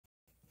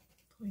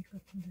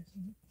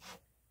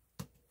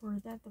For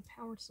that, the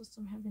power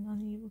system have been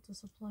unable to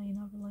supply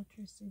enough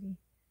electricity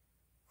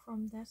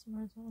from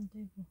December to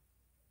Antigua.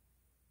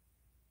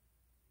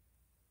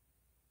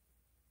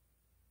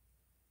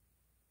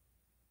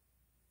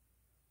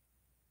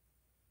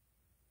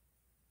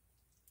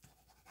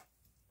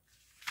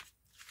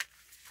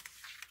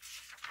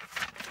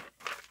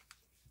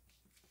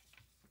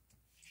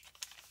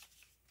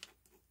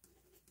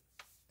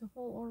 The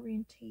whole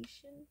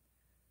orientation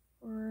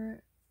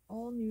for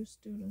all new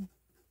students.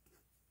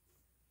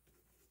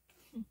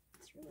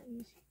 It's really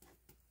easy.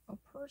 A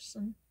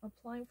person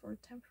applying for a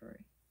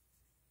temporary.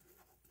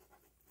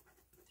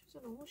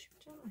 진짜 너무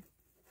쉽잖아요.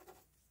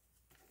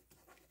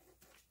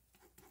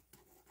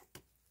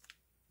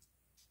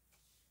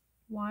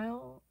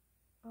 While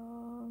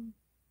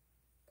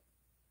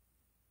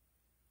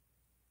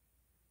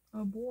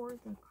aboard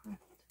the craft.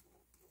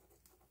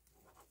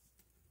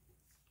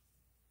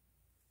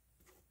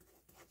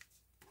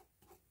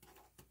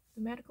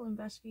 The medical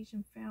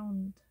investigation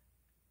found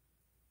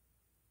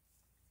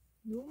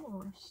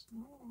numerous,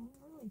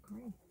 really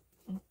great.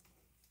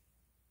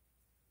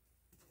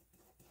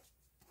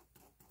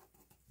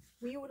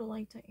 We would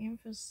like to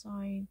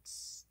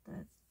emphasize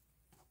that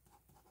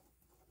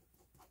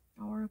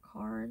our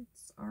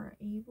cards are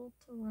able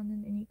to run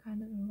in any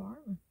kind of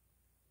environment.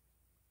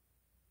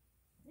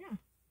 Yeah.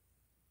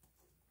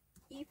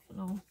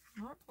 Ethanol,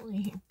 not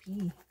really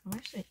B. I'm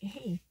actually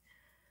A.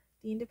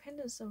 The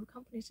independence of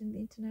companies in the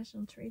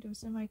international trade of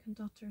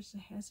semiconductors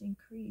has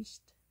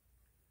increased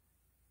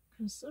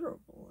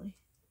considerably.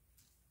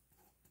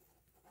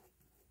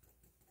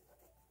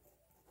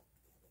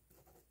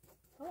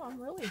 Oh, I'm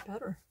really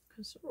better.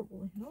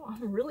 Considerably. No,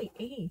 I'm really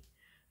A.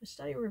 A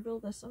study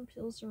revealed that some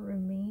pills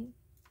remain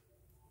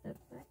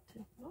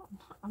effective. No,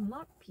 I'm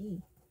not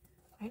B.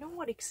 I know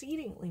what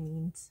exceedingly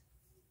means.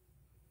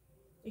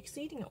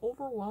 Exceeding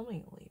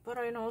overwhelmingly. But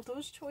I know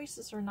those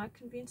choices are not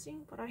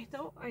convincing. But I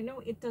know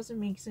it doesn't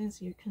make sense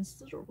here.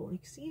 Considerably.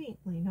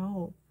 Exceedingly.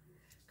 No.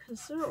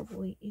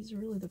 Considerably is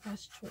really the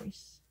best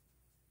choice.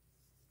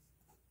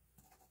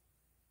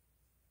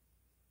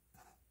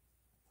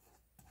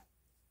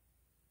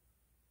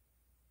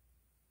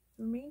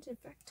 Remains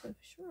effective.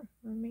 Sure.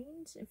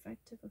 Remains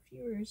effective a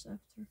few years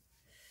after.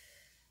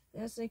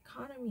 As the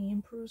economy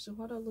improves,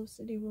 Guadalupe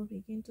City will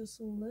begin to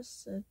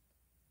solicit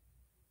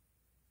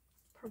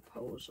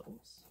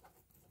proposals.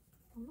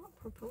 I'm not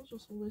proposal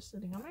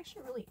soliciting. I'm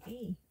actually really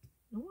A.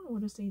 No one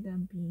would have said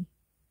that B.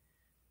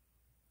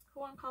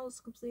 Juan Carlos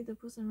completed the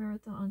Busan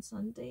Marathon on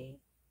Sunday.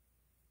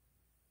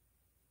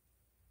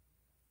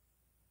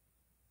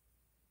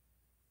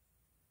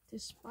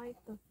 Despite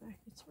the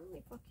fact it's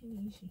really fucking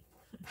easy.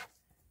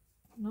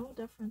 No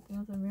different than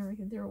other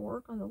American. Their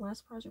work on the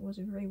last project was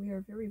great. We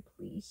are very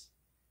pleased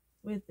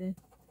with it.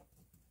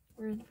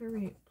 We're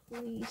very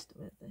pleased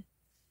with it.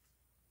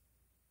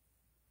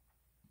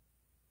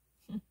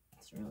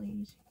 It's really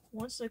easy.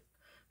 Once the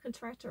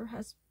contractor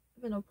has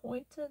been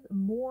appointed,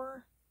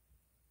 more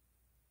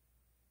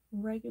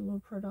regular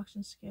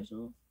production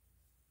schedule.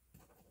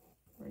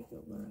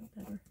 Regular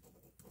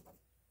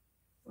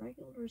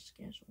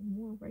schedule,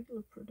 more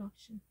regular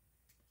production.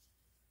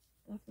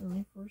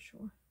 Definitely for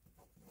sure.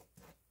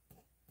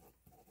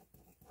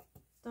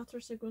 Dr.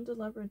 Segunda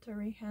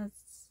Laboratory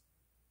has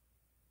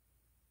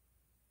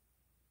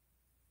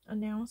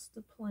announced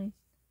the plan.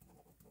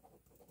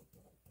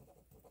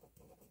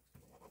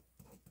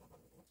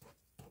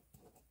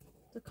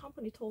 The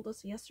company told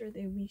us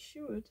yesterday we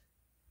should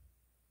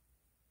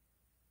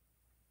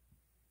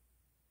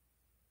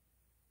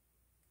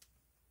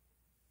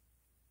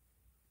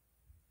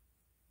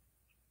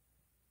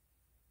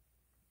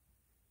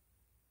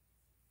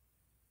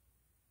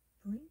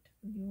bring to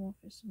the new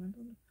office.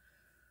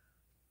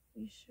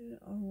 We should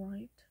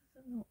arrive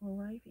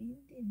in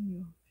the new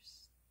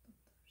office on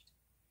Thursday.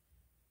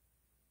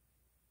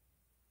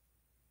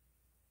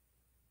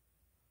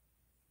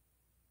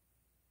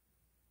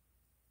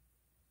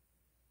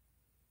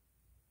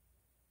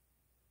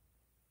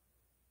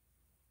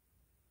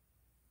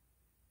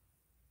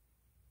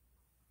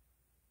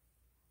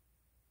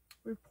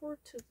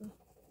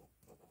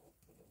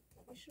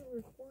 We should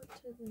report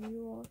to the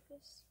new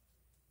office.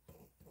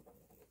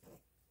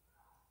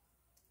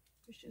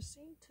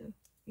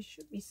 We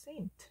should be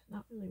sent.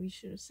 Not really, we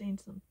should have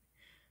sent something.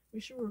 We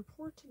should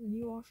report to the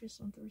new office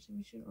on Thursday.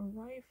 We should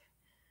arrive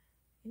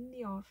in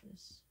the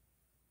office.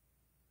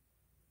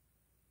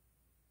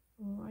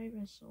 Arrive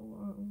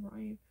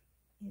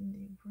in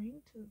the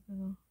bring to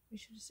the. We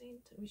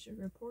should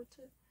report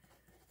to.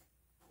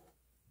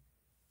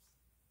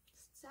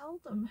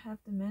 Seldom have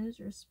the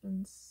managers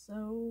spend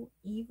so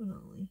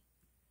evenly.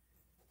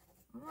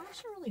 I'm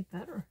actually really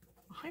better.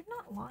 I'm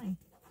not lying.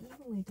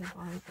 Evenly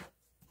divided.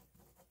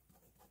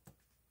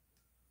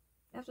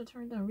 After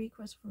turning down a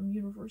request from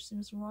university,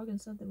 Mr. Morgan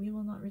said that we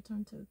will not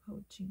return to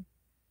coaching.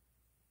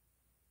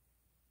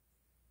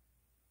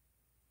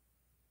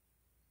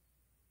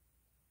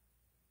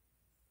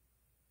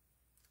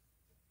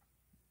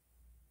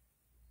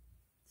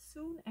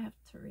 Soon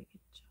after it.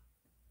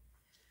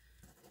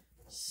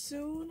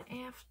 Soon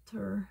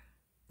after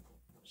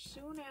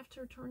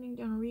turning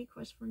down a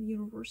request from the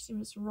university,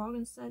 Mr.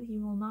 Rogan said he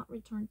will not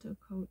return to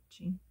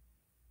coaching.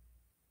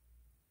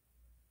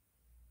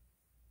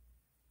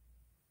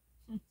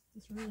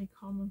 It's really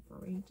common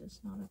for ages,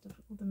 not a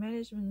difficult. The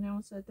management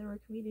announced that they were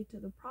committed to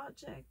the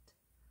project,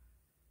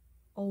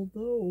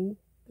 although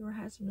there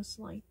has been a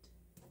slight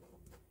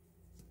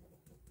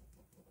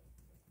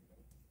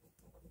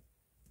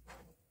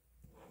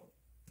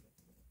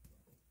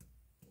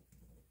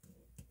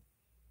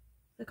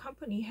the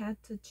company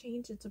had to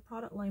change its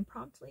product line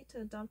promptly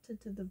to adapt it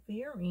to the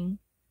varying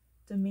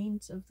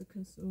demands of the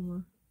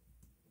consumer.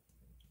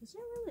 Is it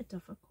really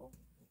difficult?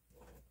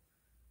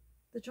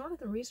 The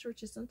Jonathan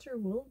Research Center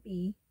will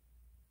be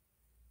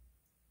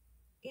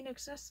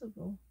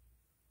inaccessible.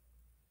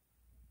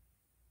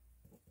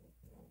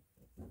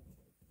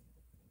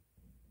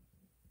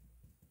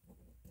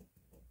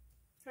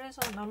 그래서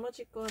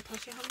나머지 거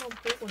다시 한번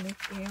보고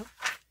낼게요.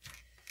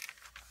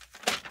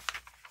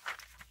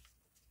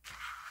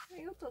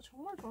 이것도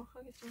정말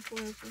정확하게 좀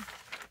보여줘.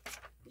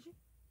 그지?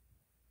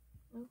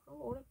 그런 거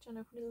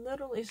어렵잖아요. 근데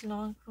little is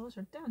not 그런 거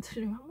절대 안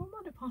틀려요. 한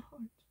번만에 바로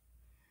알죠.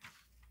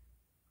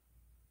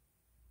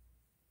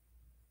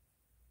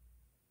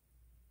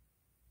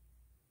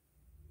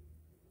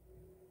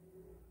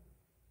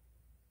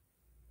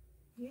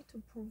 You need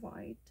to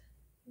provide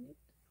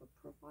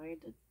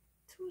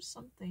to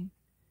something.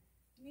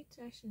 You need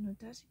to actually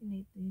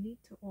designate. You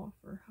need to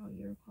offer how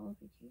your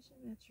qualification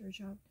match your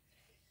job.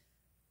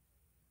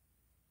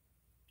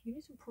 You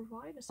need to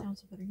provide. It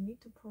sounds better. You need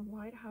to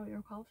provide how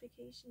your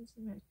qualifications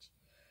match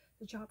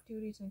the job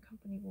duties and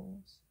company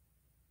goals.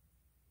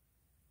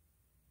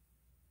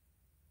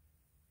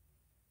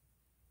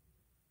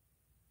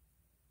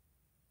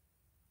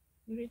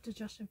 You need to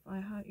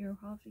justify how your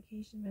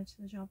qualification match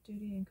the job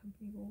duty and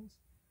company goals.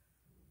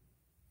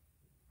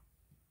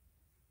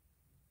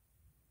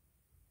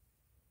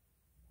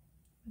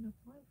 When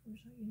applying for a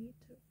job, you need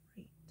to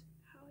rate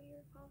how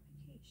your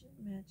qualifications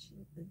match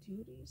the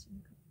duties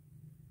and company.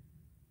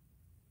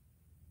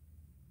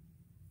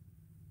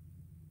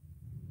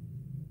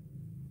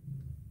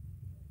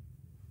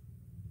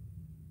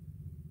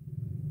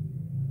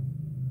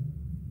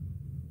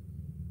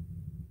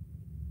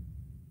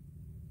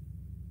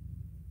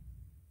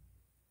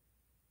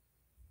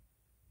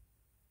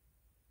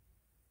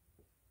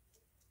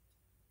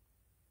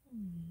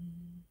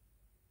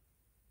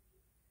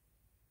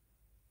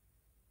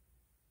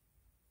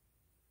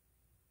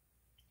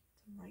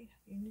 Right,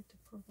 you need to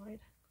provide.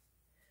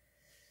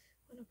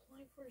 When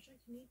applying for a job,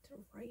 you need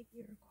to write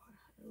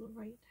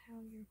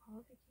how your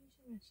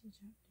qualification matches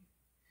job duty.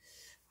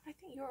 I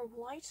think you're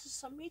obliged to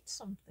submit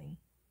something,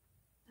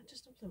 not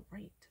just simply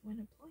write. When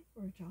applying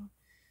for a job,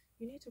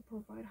 you need to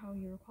provide how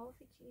your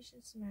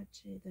qualifications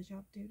match the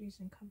job duties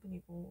and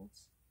company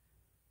goals.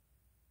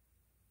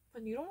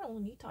 But you don't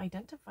really need to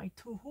identify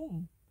to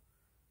whom.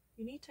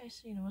 You need to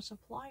actually,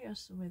 supply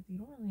us with. You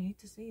don't really need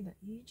to say that.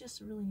 You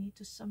just really need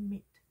to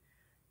submit.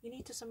 You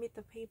need to submit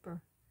the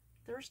paper.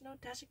 There's no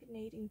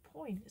designating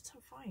point. It's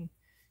fine.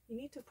 You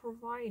need to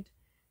provide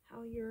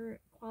how your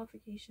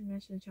qualification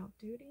matches the job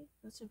duty.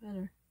 That's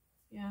better.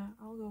 Yeah,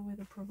 I'll go with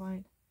the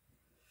provide.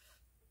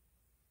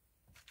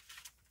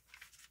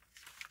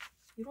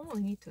 You don't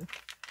really need to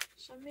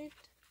submit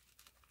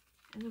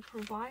and then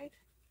provide.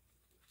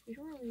 You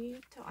don't really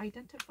need to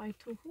identify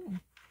to whom.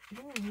 You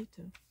don't really need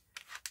to.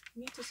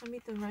 You need to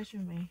submit the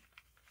resume.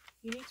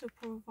 You need to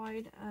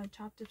provide a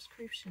job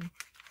description.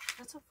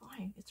 That's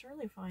fine. It's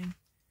really fine.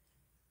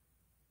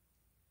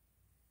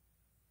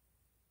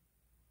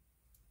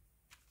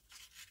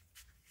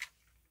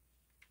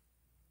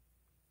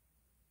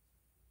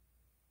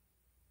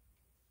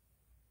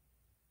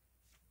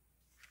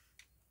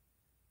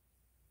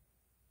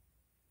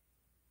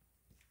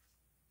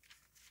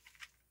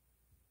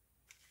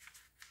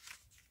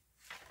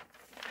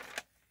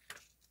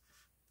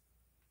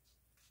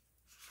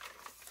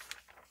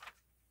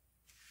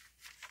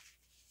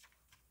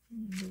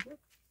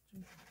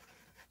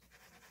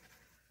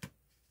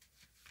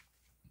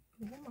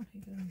 이것만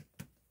해결하면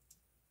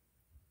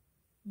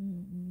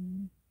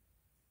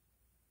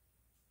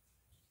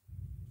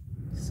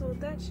So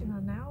that,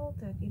 now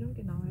that 이런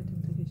게 나와야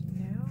된다, 그지?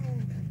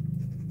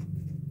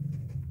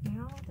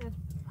 Now that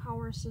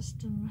power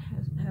system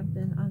have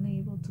been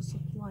unable to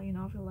supply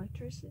enough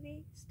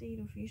electricity, state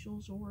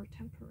officials were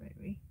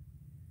temporary.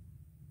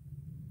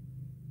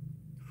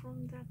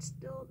 From that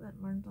still that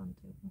말도 안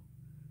되고.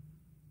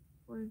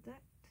 For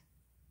that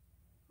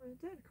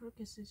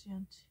그렇게 쓰지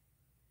않지.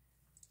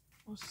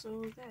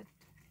 So that,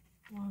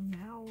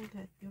 now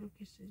that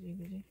이렇게 쓰지,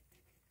 그지?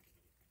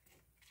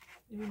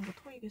 이런 거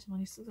토익에서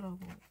많이 쓰더라고.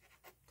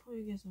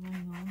 토익에서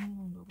많이 나오는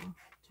건가 봐.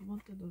 저번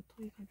때도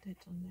토익 할 때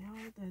했잖아요.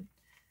 Now that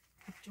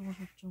어쩌고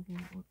저쩌고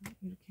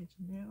이렇게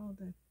했잖아요.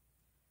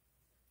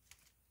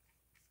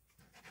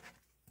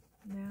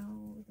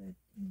 Now that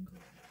인 거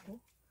같고.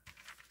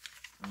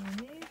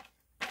 안에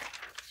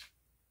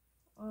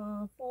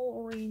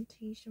fall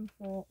orientation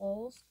for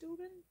all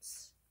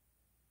students.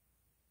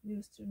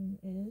 new student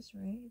is,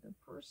 right? The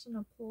person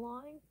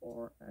applying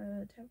for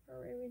a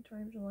temporary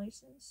driver's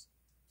license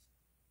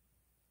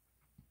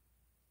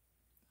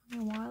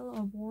while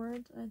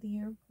aboard at the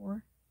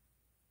airport,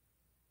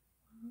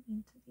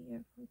 into the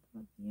airport,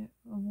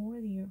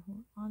 aboard the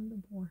airport, on the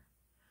board,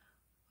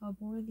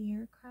 aboard the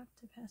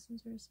aircraft, the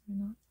passengers are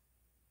not.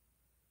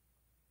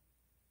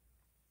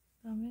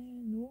 그다음에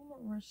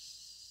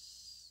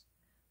numerous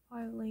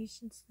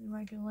violations and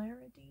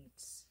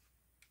irregularities.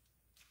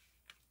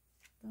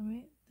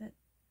 그다음에 that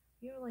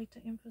we would like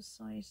to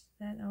emphasize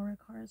that our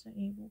cars are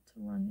able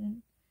to run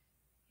in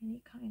any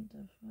kind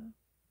of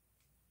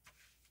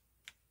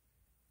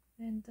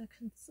and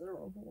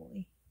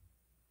considerably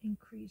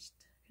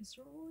increased.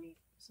 Considerably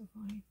is a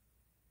fine.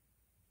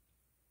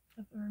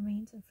 It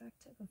remains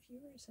effective a few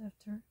years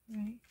after,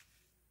 right?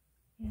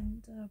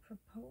 And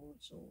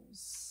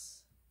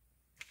proposals.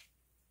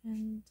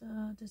 And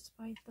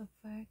despite the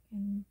fact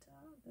and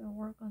their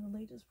work on the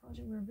latest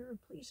project, we're very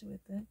pleased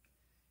with it.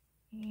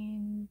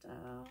 And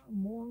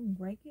more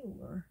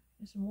regular,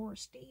 is more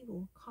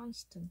stable,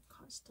 constant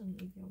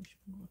얘기하고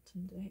싶은 것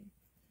같은데.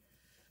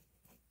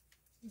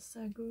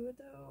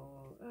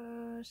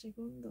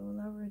 Segundo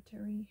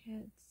Laboratory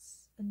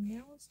has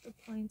announced the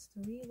plans to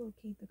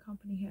relocate the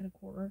company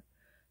headquarters.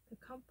 The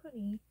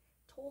company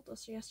told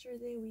us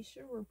yesterday we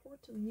should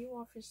report to the new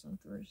office on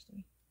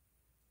Thursday.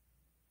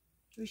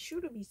 We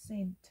should be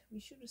sent. We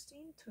should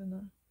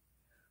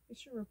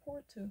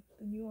report to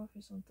the new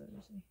office on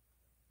Thursday.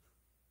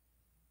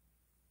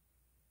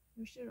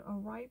 We should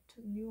arrive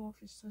to the new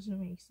office. Doesn't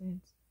make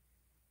sense.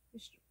 We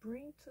should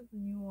bring to the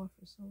new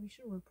office. So we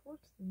should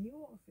report to the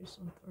new office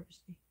on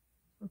Thursday.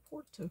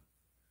 Report to.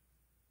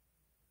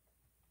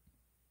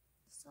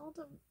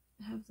 Seldom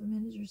have the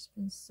managers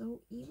been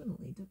so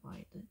evenly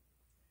divided.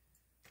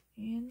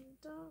 And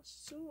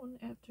soon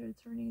after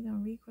turning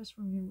down requests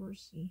from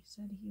university,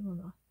 said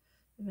Hilona,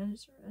 the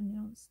manager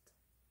announced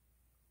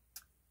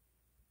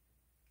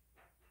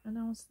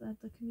that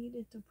the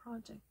committed to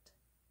project.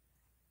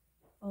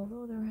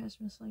 Although there has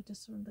been slight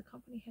concern, the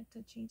company had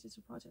to change its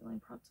project line,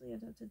 promptly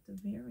adapted to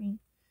varying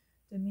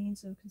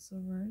demands of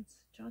consumers.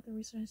 Jonathan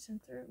Research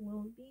Center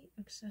will be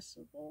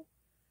inaccessible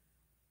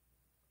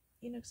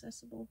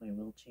by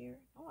wheelchair.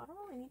 Oh, I don't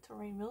really need to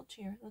write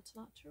wheelchair. That's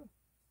not true.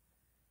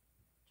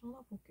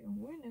 전화 볼게요.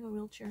 왜 내가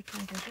wheelchair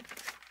타야 되지?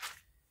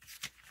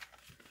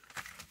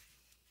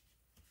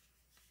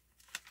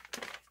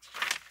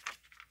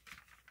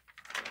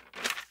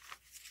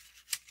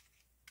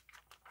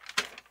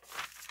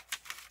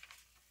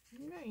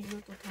 분명히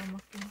이것도 다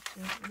맞겠지.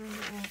 이런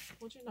거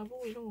뭐지?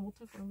 나보고 이런 거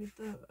못할 거야. With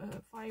the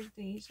 5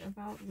 days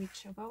about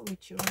which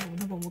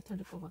이런 거 못할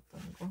것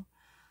같다는 거.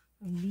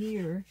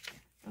 near.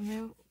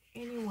 그다음에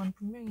anyone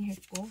분명히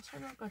했고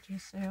설명까지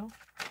했어요.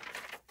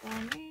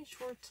 그다음에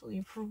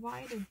shortly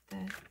provided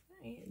that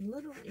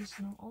little is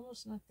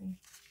almost nothing.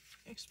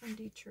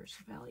 expenditures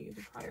valued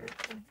prior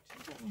to.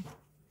 진짜네.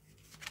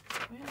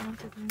 왜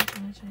나한테 그런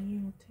거 잘 이해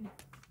못해?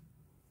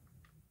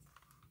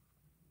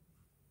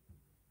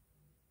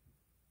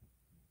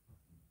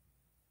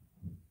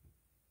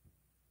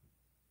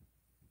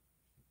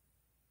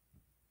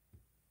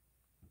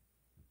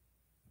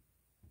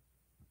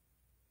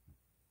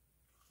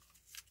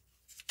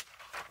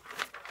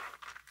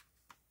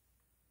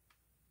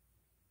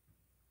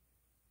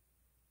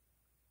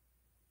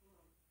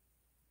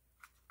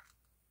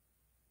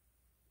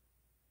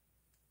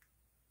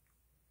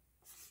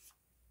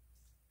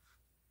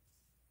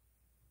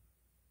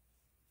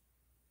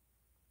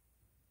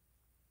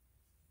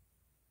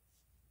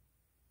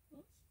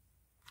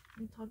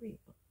 답이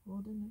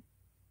어디네?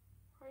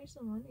 Price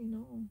of money,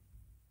 no.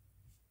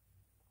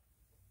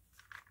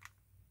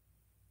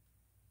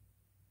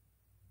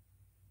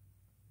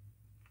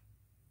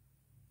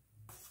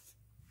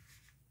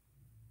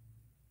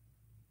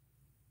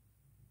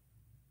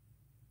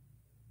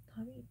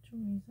 답이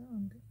좀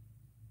이상한데?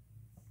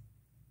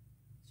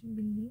 지금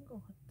밀린 것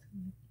같은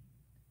느낌.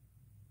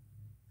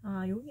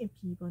 아, 여기에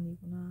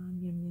B번이구나.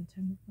 미안,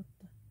 잘못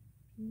봤다.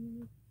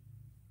 B,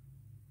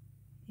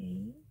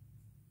 A,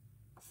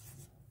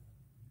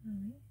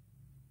 그다음에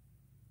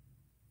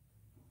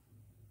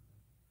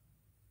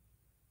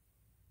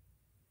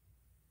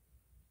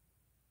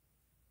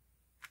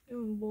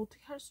이건 뭐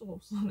어떻게 할 수가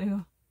없어,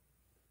 내가.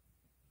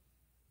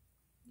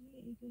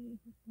 이게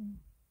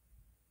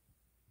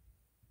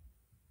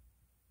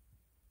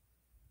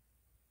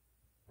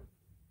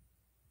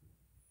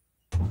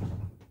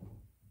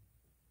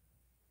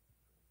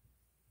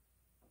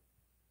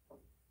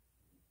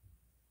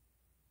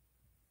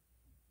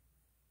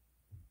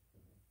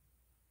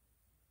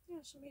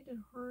Yeah, she made it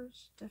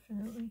hers,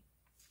 definitely.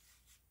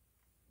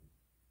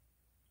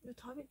 근데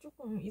답이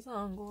조금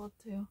이상한 것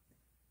같아요.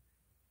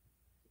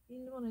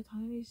 1번에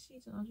당연히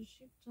C잖아. 아주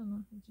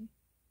쉽잖아, 그지?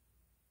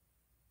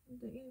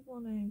 근데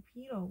 1번에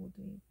B라고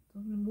돼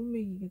있다. 그냥 못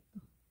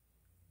매기겠다.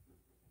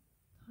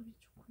 답이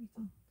조금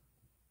이상하다.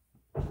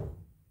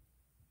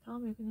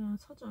 다음에 그냥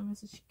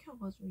서점에서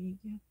시켜가지고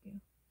얘기할게요.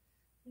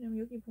 왜냐면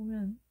여기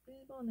보면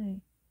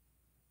 1번에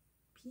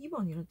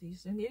B번이라 돼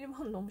있어요. 근데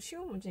 1번 너무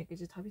쉬운 문제니까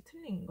이제 답이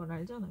틀린 걸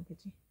알잖아,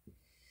 그지?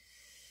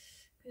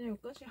 그냥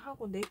여기까지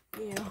하고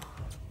낼게요.